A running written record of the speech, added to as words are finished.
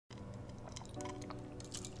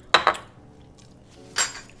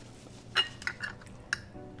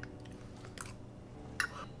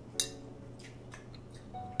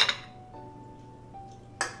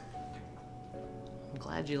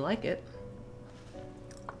Glad you like it.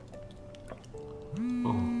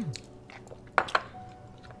 Oh.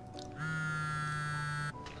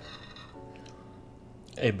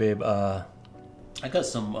 Hey, babe, I got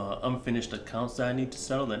some unfinished accounts that I need to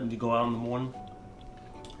settle that need to go out in the morning.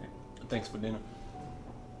 Thanks for dinner.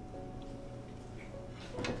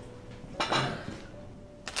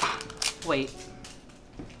 Wait.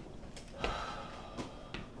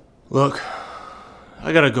 Look,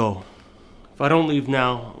 I gotta go. If I don't leave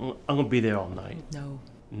now, I'm gonna be there all night. No.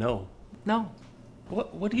 No. No.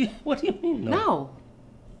 What do you mean no?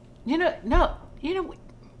 No. No.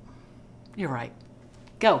 You're right.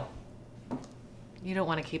 Go. You don't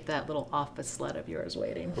want to keep that little office slut of yours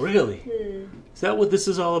waiting. Really? Is that what this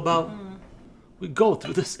is all about? We go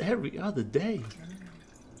through this every other day.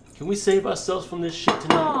 Can we save ourselves from this shit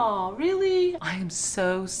tonight? Oh, really? I am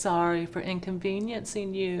so sorry for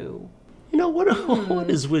inconveniencing you. You know, what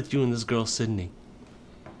is with you and this girl, Sydney?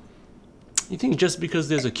 You think just because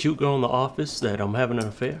there's a cute girl in the office that I'm having an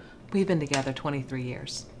affair? We've been together 23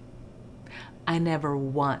 years. I never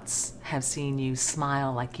once have seen you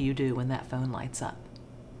smile like you do when that phone lights up.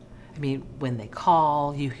 I mean, when they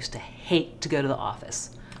call, you used to hate to go to the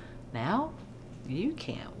office. Now, you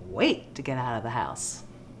can't wait to get out of the house.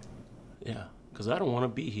 Yeah, because I don't want to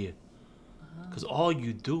be here. Because all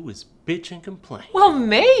you do is bitch and complain. Well,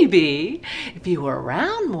 maybe if you were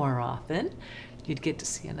around more often, you'd get to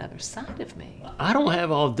see another side of me. I don't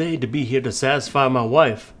have all day to be here to satisfy my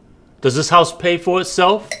wife. Does this house pay for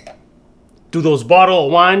itself? Do those bottles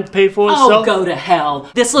of wine pay for itself? Oh, go to hell.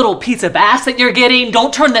 This little piece of ass that you're getting,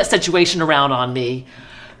 don't turn that situation around on me.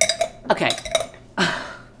 Okay.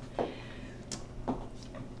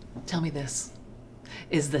 Tell me this.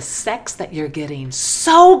 Is the sex that you're getting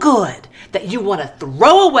so good that you want to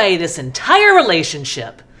throw away this entire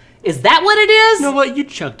relationship? Is that what it is? You know what? You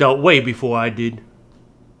checked out way before I did.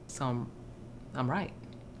 So I'm right.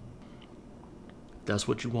 That's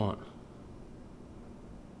what you want.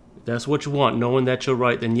 If that's what you want, knowing that you're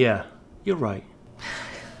right, then yeah, you're right.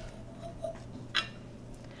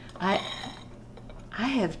 I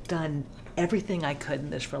have done everything I could in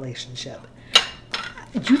this relationship.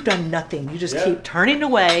 You've done nothing. You just keep turning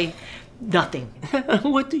away. Nothing.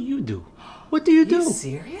 What do you do? What do you do? Are you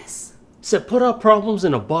serious? Said put our problems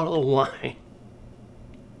in a bottle of wine.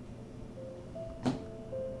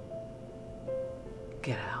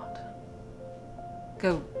 Get out.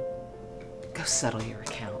 Go settle your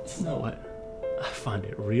accounts. You know what? I find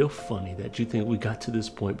it real funny that you think we got to this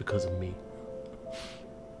point because of me.